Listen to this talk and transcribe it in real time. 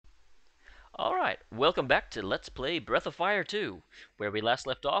Welcome back to Let's Play Breath of Fire 2. Where we last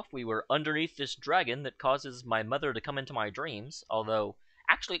left off, we were underneath this dragon that causes my mother to come into my dreams, although,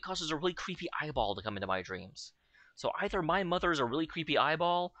 actually it causes a really creepy eyeball to come into my dreams. So either my mother is a really creepy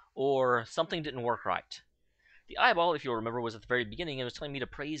eyeball, or something didn't work right. The eyeball, if you'll remember, was at the very beginning and was telling me to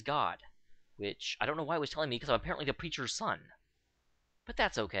praise God, which I don't know why it was telling me because I'm apparently the preacher's son. But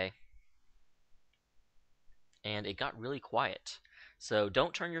that's okay. And it got really quiet. So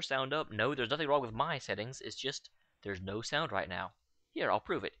don't turn your sound up. No, there's nothing wrong with my settings. It's just there's no sound right now. Here, I'll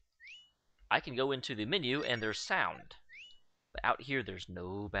prove it. I can go into the menu and there's sound. But out here, there's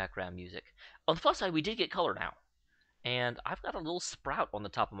no background music. On the plus side, we did get color now. And I've got a little sprout on the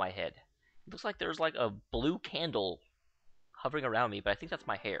top of my head. It looks like there's like a blue candle hovering around me, but I think that's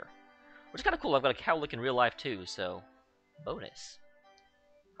my hair. Which is kind of cool. I've got a cowlick in real life too, so bonus.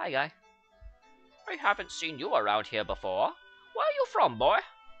 Hi, guy. I haven't seen you around here before. Where are you from, boy?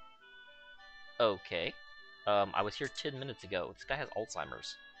 Okay. I was here 10 minutes ago. This guy has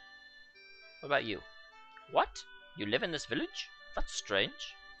Alzheimer's. What about you? What? You live in this village? That's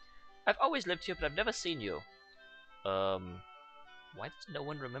strange. I've always lived here, but I've never seen you. Why does no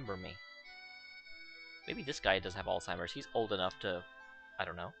one remember me? Maybe this guy does have Alzheimer's. He's old enough to... I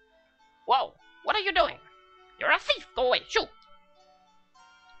don't know. Whoa! What are you doing? You're a thief! Go away! Shoot!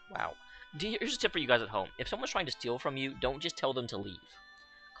 Wow. Here's a tip for you guys at home. If someone's trying to steal from you, don't just tell them to leave.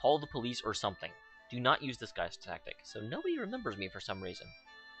 Call the police or something. Do not use this guy's tactic. So nobody remembers me for some reason.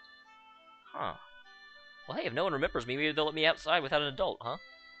 Huh. Well, hey, if no one remembers me, maybe they'll let me outside without an adult, huh?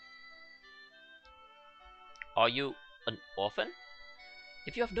 Are you an orphan?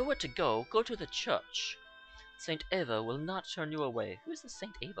 If you have nowhere to go, go to the church. Saint Ava will not turn you away. Who is this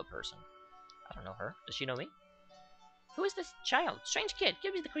Saint Ava person? I don't know her. Does she know me? Who is this child? Strange kid.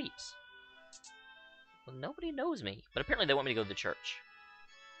 Give me the creeps. Well, nobody knows me. But apparently they want me to go to the church.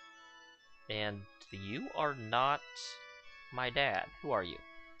 And you are not my dad. Who are you?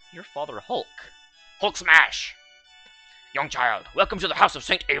 Your father, Hulk. Hulk smash! Young child, welcome to the house of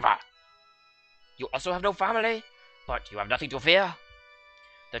Saint Ava. You also have no family, but you have nothing to fear.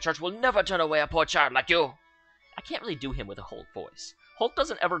 The church will never turn away a poor child like you. I can't really do him with a Hulk voice. Hulk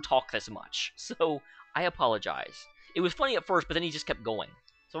doesn't ever talk this much, so I apologize. It was funny at first, but then he just kept going.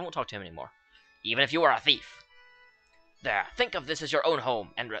 So I won't talk to him anymore. Even if you are a thief. There, think of this as your own home,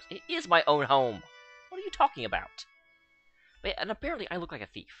 and rest. It is my own home. What are you talking about? But, and apparently I look like a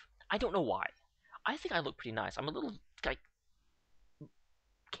thief. I don't know why. I think I look pretty nice. I'm a little, like,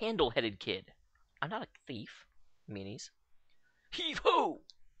 candle-headed kid. I'm not a thief. Meanies. Heave-ho!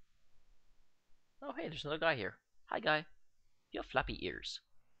 Oh, hey, there's another guy here. Hi, guy. You have flappy ears.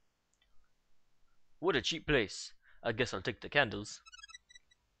 What a cheap place. I guess I'll take the candles.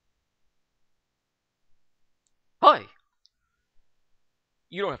 Hi!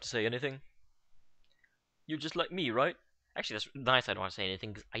 You don't have to say anything. You're just like me, right? Actually, that's nice I don't have to say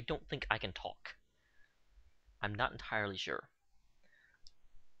anything, because I don't think I can talk. I'm not entirely sure.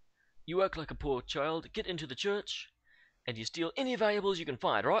 You act like a poor child, get into the church, and you steal any valuables you can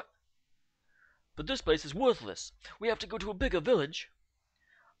find, right? But this place is worthless. We have to go to a bigger village.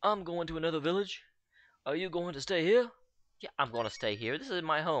 I'm going to another village. Are you going to stay here? Yeah, I'm going to stay here. This is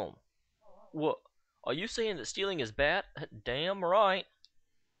my home. What? Are you saying that stealing is bad? Damn right.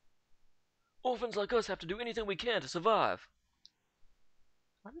 Orphans like us have to do anything we can to survive.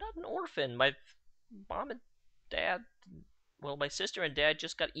 I'm not an orphan. My mom and dad... Well, my sister and dad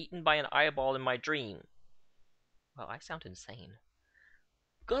just got eaten by an eyeball in my dream. Well, I sound insane.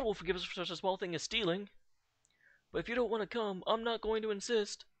 God will forgive us for such a small thing as stealing. But if you don't want to come, I'm not going to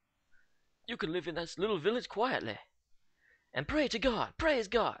insist. You can live in this little village quietly. And pray to God. Praise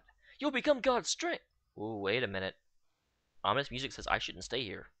God. You'll become God's strength. Ooh, wait a minute. Ominous music says I shouldn't stay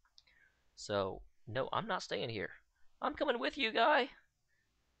here. So, no, I'm not staying here. I'm coming with you, guy.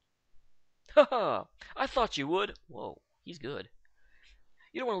 Haha, I thought you would. Whoa, he's good.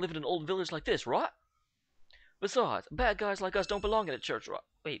 You don't want to live in an old village like this, right? Besides, bad guys like us don't belong in a church, right?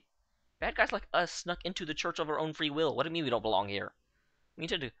 Wait, bad guys like us snuck into the church of our own free will. What do you mean we don't belong here? We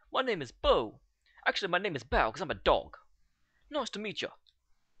intend to. My name is Bo. Actually, my name is Bao, because I'm a dog. Nice to meet you.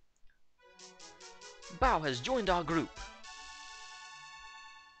 Bao has joined our group.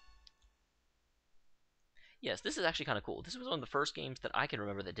 Yes, this is actually kind of cool. This was one of the first games that I can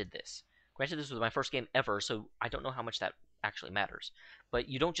remember that did this. Granted, this was my first game ever, so I don't know how much that actually matters. But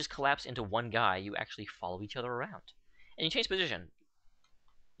you don't just collapse into one guy, you actually follow each other around. And you change position.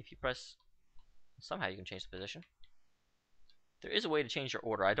 If you press... Somehow you can change the position. There is a way to change your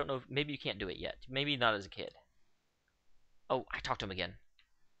order. I don't know if... Maybe you can't do it yet. Maybe not as a kid. Oh, I talked to him again.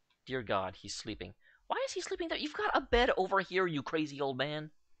 Dear God, he's sleeping. Why is he sleeping there? You've got a bed over here, you crazy old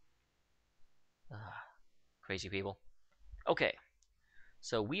man. Crazy people. Okay,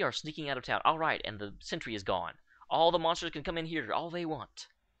 so we are sneaking out of town. Alright, and the sentry is gone. All the monsters can come in here all they want.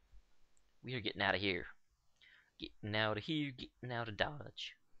 We are getting out of here. Getting out of here, getting out of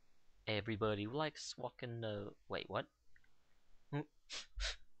Dodge. Everybody likes walking, wait, what?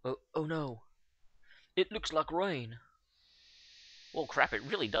 Oh no. It looks like rain. Well, crap, it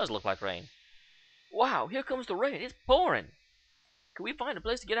really does look like rain. Wow, here comes the rain. It's pouring. Can we find a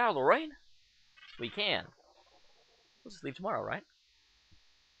place to get out of the rain? We can. We'll just leave tomorrow, right?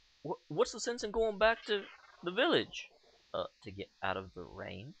 What's the sense in going back to the village? To get out of the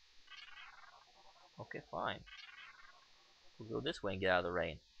rain? Okay, fine. We'll go this way and get out of the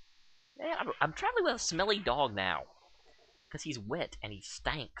rain. Man, I'm traveling with a smelly dog now. Because he's wet and he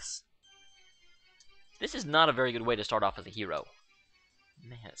stanks. This is not a very good way to start off as a hero.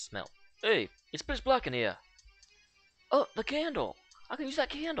 Man, it smells. Hey, it's pitch black in here. Oh, the candle. I can use that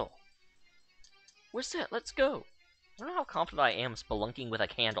candle. We're set. Let's go. I don't know how confident I am spelunking with a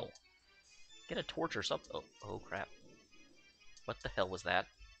candle. Get a torch or something. Oh crap. What the hell was that?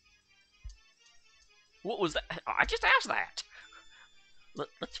 What was that? I just asked that.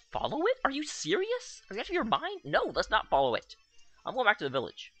 Let's follow it? Are you serious? Are you out of your mind? No, let's not follow it. I'm going back to the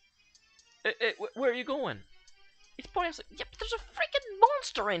village. Hey, where are you going? It's pointing. Yeah, but there's a freaking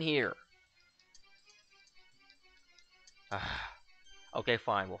monster in here. Okay,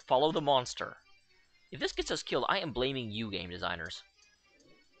 fine. We'll follow the monster. If this gets us killed, I am blaming you, game designers.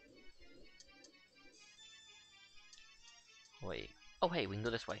 Wait. Oh, hey, we can go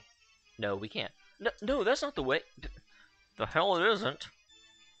this way. No, we can't. No, that's not the way. The hell it isn't.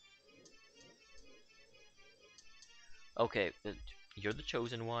 Okay, you're the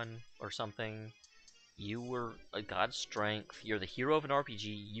chosen one, or something. You were a god's strength. You're the hero of an RPG.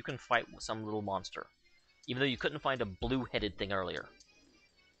 You can fight some little monster. Even though you couldn't find a blue-headed thing earlier.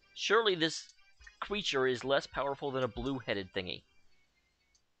 Surely this creature is less powerful than a blue-headed thingy.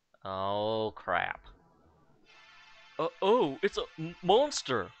 Oh, crap. Oh, it's a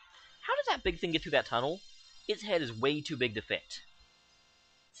monster. How did that big thing get through that tunnel? Its head is way too big to fit.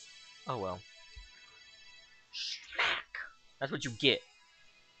 Oh, well. Smack! That's what you get.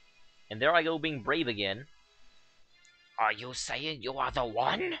 And there I go being brave again. Are you saying you are the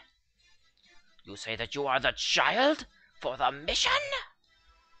one? You say that you are the child for the mission?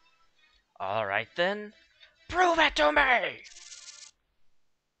 Alright then. Prove it to me!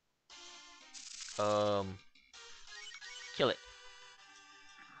 Kill it.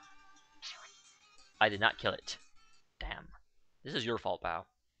 I did not kill it. Damn. This is your fault, pal.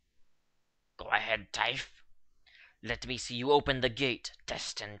 Go ahead, Taif. Let me see you open the gate,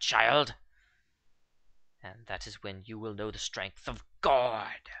 destined child. And that is when you will know the strength of God.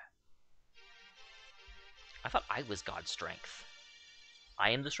 I thought I was God's strength.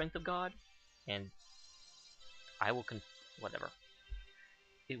 I am the strength of God, and I will whatever.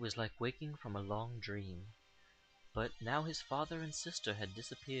 It was like waking from a long dream. But now his father and sister had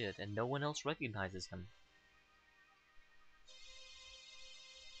disappeared, and no one else recognizes him.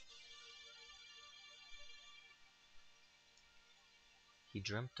 He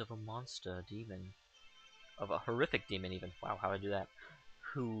dreamt of a monster, a demon. Of a horrific demon, even. Wow, how did I do that?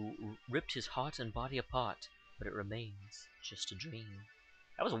 Who ripped his heart and body apart, but it remains just a dream.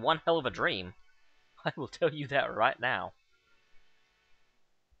 That was one hell of a dream. I will tell you that right now.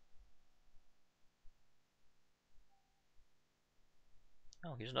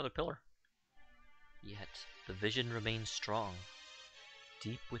 Oh, here's another pillar. Yet, the vision remains strong.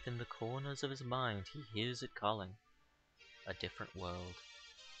 Deep within the corners of his mind, he hears it calling. A different world.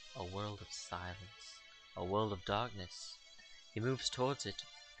 A world of silence. A world of darkness. He moves towards it,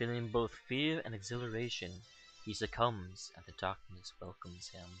 feeling both fear and exhilaration. He succumbs, and the darkness welcomes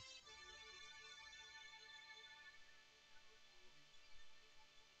him.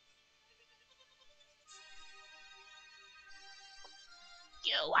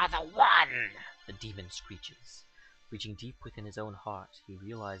 You are the one! The demon screeches. Reaching deep within his own heart, he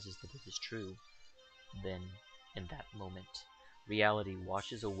realizes that it is true. Then, in that moment, reality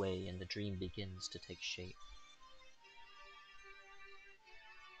washes away and the dream begins to take shape.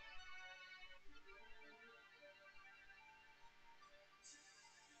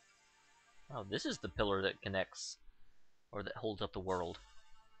 Oh, this is the pillar that connects, or that holds up the world.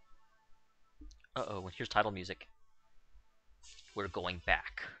 Uh-oh, and here's title music. We're going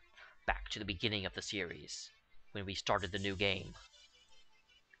back. Back to the beginning of the series, when we started the new game.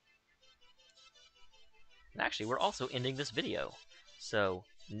 And actually, we're also ending this video. So,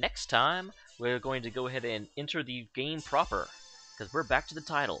 next time, we're going to go ahead and enter the game proper, because we're back to the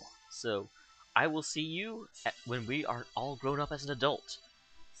title. So, I will see you when we are all grown up as an adult.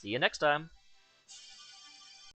 See you next time.